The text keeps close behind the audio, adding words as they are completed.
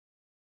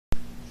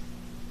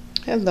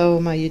Hello,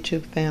 my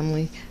YouTube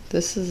family.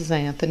 This is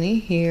Anthony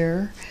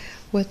here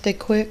with a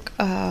quick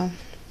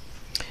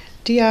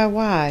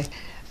DIY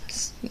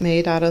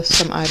made out of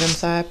some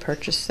items I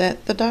purchased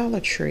at the Dollar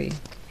Tree.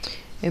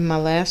 In my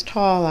last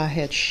haul, I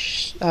had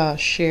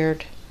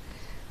shared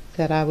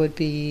that I would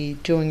be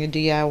doing a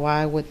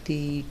DIY with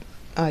the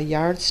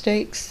yard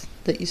stakes,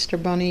 the Easter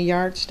Bunny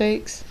yard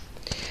stakes.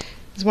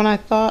 When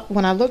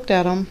I looked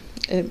at them,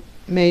 it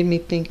made me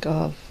think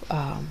of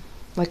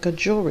like a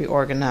jewelry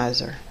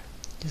organizer.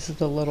 These are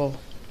the little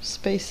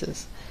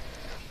spaces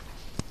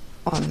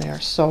on there.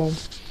 So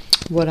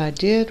what I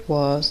did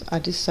was I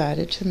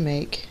decided to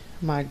make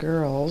my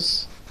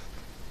girls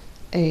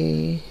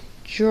a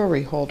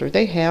jewelry holder.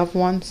 They have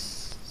one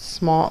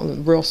small,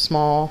 real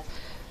small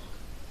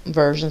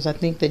versions. I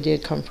think they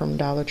did come from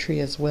Dollar Tree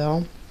as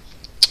well.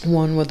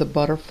 One with a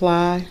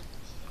butterfly.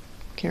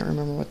 Can't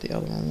remember what the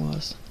other one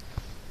was.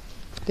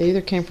 They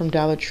either came from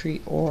Dollar Tree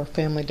or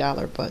Family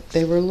Dollar, but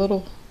they were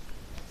little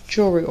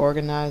jewelry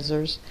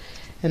organizers,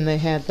 and they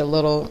had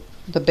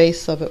the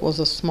base of it was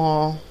a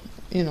small,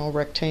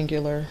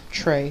 rectangular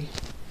tray.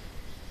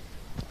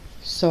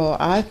 So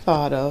I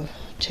thought of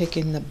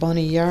taking the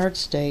bunny yard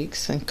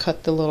stakes and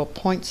cut the little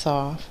points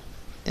off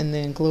and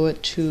then glue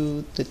it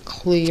to the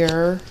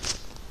clear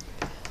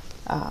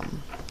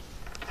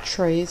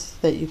trays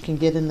that you can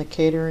get in the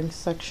catering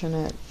section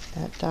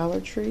at Dollar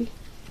Tree.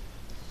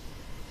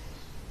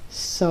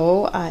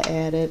 So I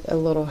added a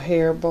little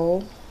hair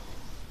bow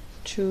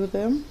to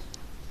them,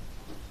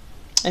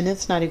 and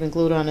it's not even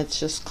glued on, it's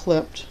just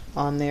clipped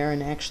on there.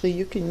 And actually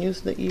you can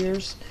use the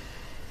ears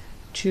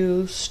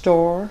to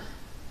store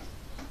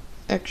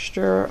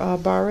extra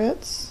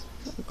barrettes,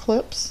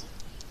 clips.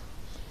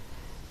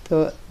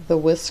 The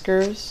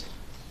whiskers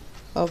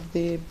of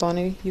the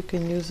bunny, you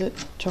can use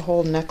it to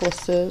hold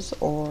necklaces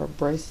or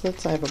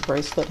bracelets. I have a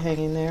bracelet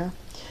hanging there.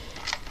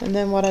 And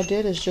then what I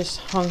did is just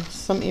hung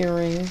some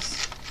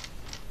earrings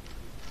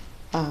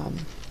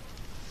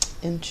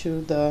into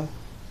the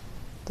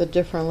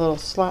different little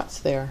slots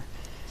there.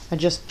 I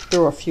just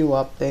threw a few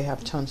up. They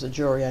have tons of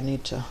jewelry. I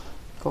need to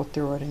go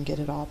through it and get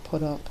it all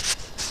put up.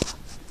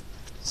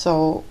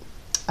 So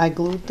I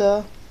glued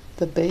the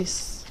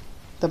base,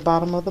 the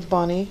bottom of the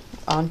bunny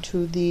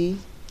onto the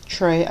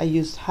tray. I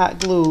used hot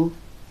glue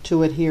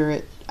to adhere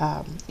it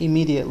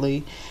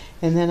immediately,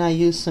 and then I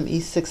used some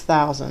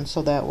E6000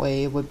 so that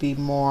way it would be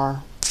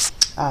more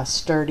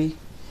sturdy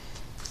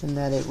and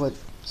that it would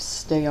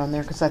stay on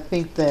there, because I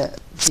think that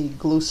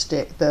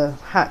the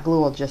hot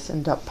glue will just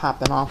end up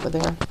popping off of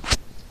there.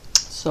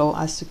 So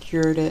I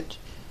secured it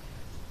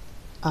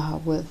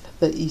with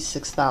the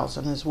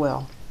E6000 as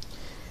well.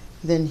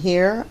 Then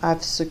here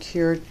I've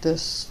secured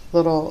this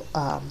little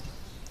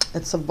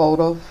it's a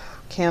votive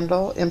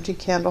candle, empty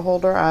candle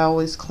holder. I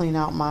always clean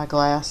out my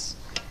glass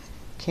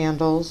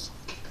candles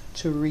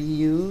to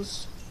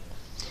reuse.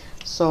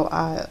 So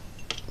I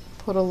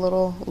put a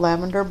little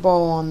lavender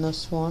bow on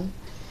this one,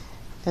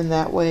 and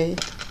that way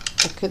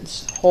it could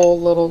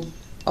hold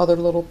other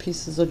little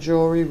pieces of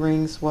jewelry,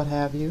 rings, what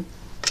have you.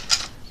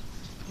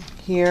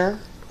 Here,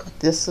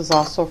 this is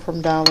also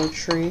from Dollar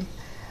Tree,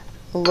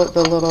 the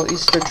little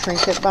Easter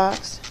trinket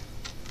box.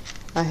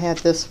 I had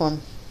this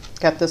one,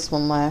 got this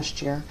one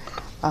last year,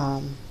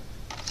 and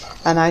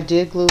I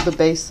did glue the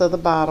base of the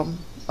bottom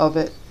of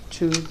it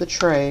to the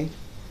tray,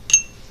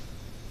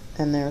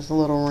 and there's a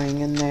little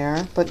ring in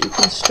there, but you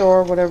can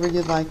store whatever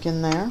you like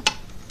in there.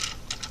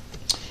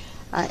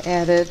 I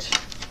added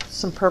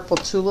some purple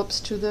tulips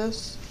to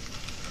this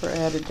for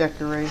added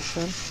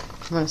decoration.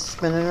 I'm going to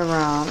spin it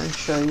around and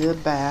show you the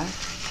back.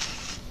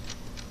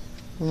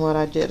 And what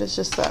I did is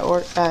just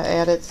I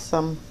added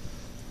some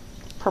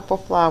purple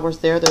flowers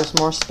there. There's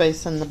more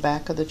space in the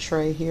back of the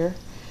tray here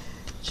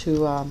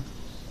to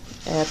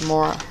add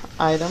more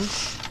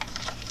items.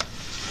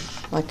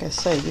 Like I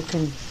say, you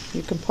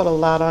can put a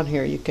lot on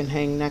here. You can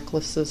hang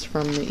necklaces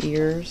from the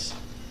ears,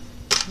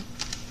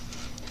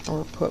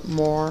 or put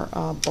more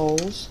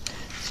bowls.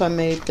 So I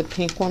made the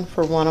pink one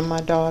for one of my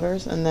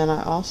daughters, and then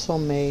I also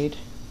made,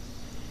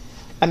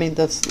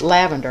 this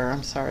lavender,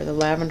 the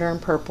lavender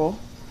and purple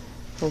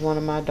for one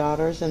of my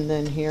daughters, and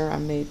then here I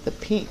made the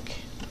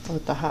pink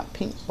with the hot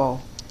pink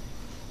bow.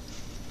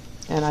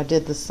 And I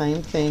did the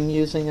same thing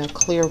using a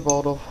clear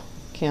votive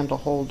candle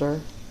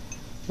holder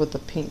with the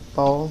pink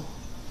bow.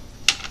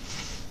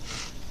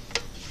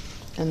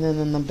 And then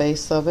in the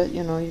base of it,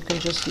 you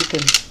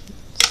can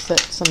set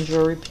some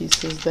jewelry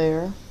pieces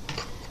there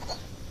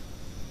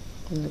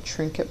in the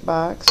trinket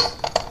box.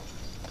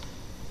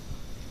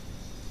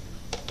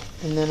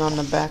 And then on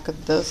the back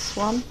of this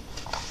one,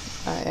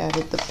 I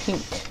added the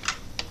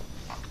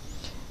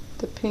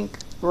pink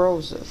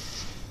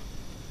roses.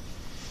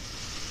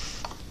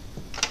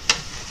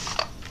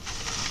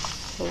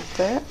 So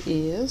that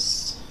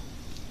is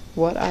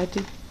what I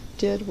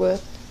did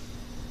with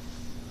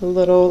the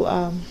little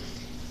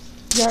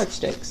yard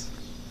stakes.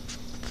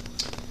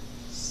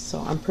 So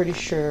I'm pretty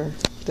sure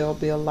there'll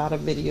be a lot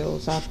of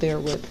videos out there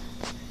with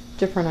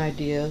different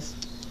ideas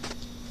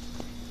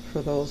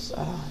for those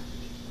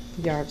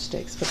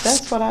yardsticks, but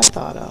that's what I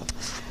thought of.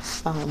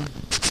 And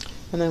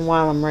then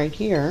while I'm right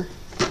here,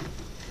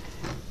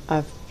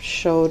 I've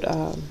showed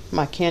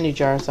my candy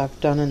jars I've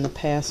done in the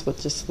past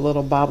with just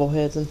little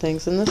bobbleheads and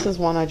things. And this is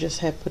one I just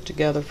had put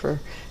together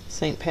for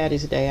St.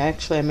 Patty's Day.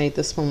 Actually, I made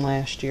this one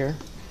last year.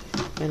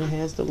 And it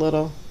has the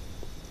little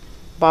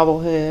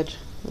bobblehead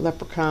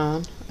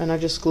leprechaun. And I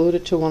just glued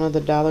it to one of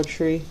the Dollar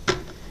Tree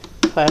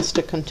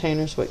plastic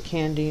containers with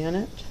candy in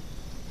it.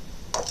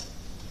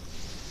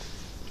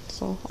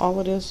 So all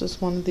it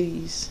is one of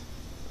these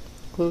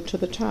glued to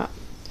the top.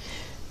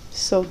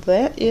 So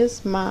that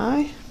is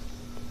my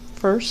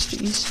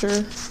first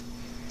Easter,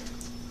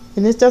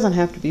 and it doesn't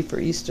have to be for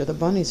Easter. The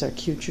bunnies are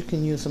cute. You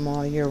can use them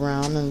all year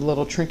round, and the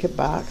little trinket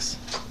box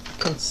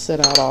can sit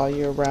out all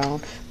year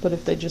round. But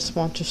if they just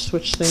want to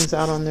switch things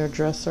out on their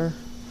dresser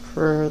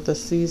for the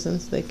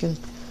seasons, they can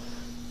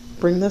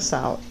bring this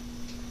out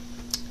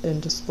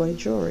and display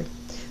jewelry.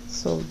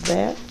 So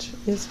that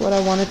is what I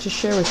wanted to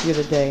share with you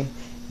today.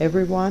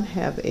 Everyone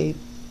have a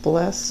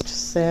blessed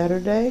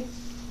Saturday,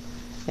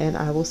 and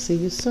I will see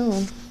you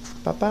soon.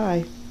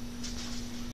 Bye-bye.